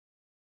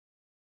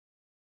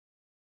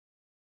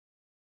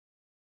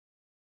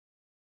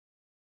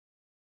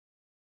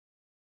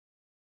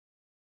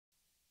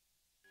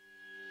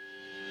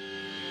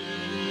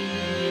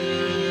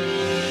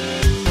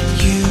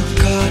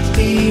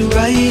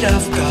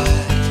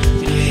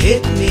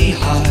hit me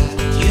hard,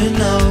 you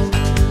know.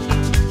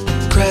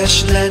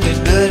 Crash landed,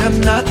 but I'm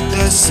not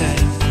the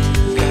same.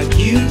 Got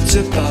you to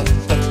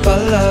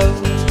follow.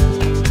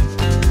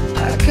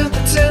 I can't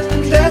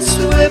pretend that's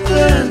the way I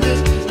planned it,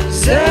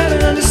 'cause I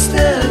don't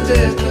understand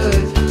it.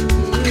 But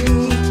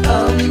ooh,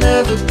 I'll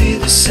never be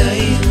the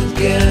same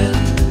again.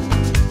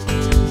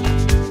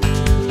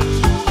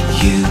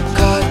 You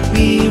caught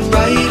me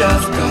right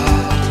off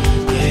guard.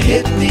 You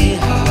hit me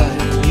hard,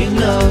 you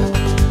know.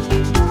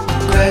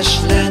 Crash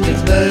landed,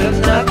 but I'm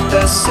not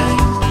the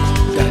same.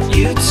 Got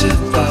you to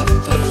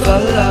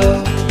follow.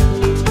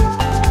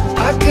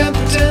 I can't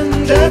pretend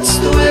that's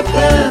the way I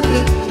planned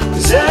it,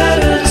 'cause I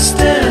don't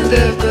understand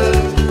it. But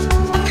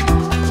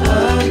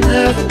I'll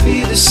never be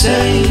the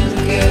same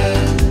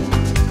again.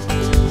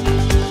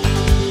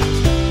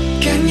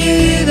 Can you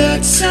hear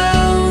that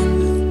sound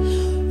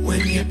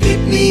when you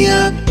pick me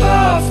up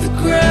off the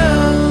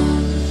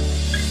ground?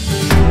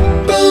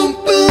 Boom,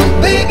 boom,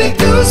 baby,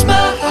 goes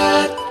my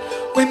heart.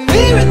 When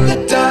we're in the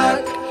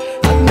dark,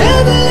 I'll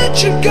never let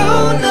you go,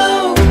 no.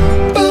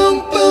 Boom,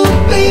 boom,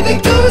 baby,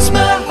 goes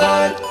my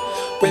heart.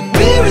 When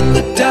we're in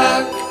the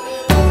dark,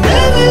 I'll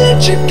never let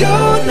you go,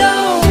 no.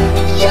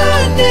 Your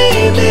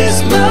name is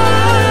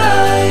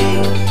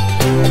mine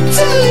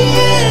till the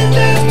end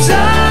of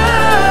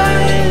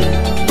time.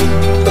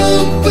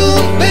 Boom,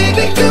 boom,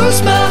 baby, goes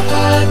my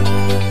heart.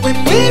 When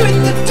we're in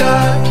the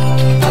dark,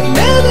 I'll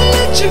never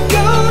let you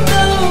go,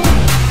 no.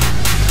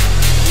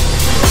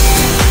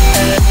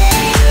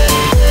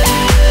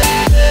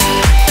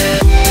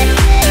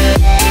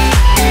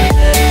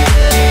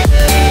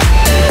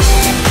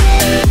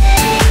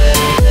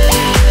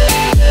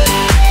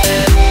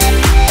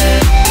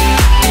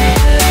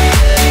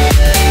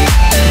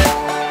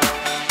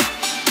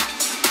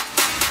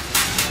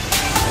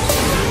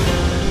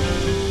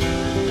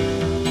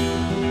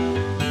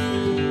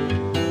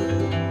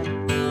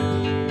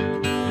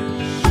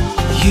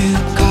 You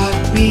caught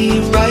me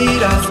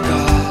right off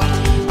guard.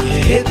 You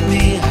hit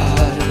me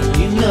hard,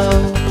 you know.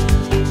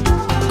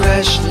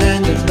 Crash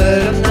landed, but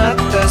I'm not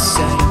the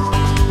same.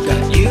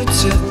 Got you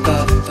to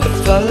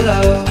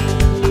follow.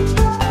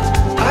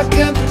 I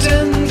can't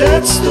pretend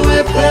that's the way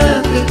I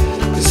planned it,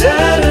 'cause I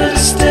don't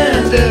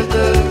understand it.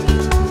 But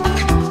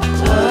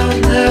I'll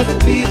never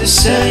be the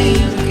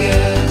same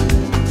again.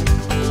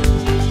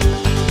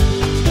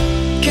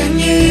 Can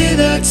you hear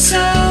that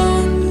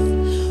sound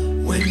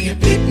when you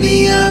pick me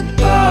up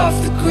off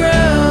the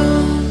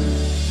ground?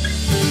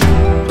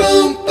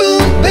 Boom,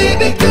 boom,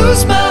 baby,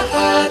 goes my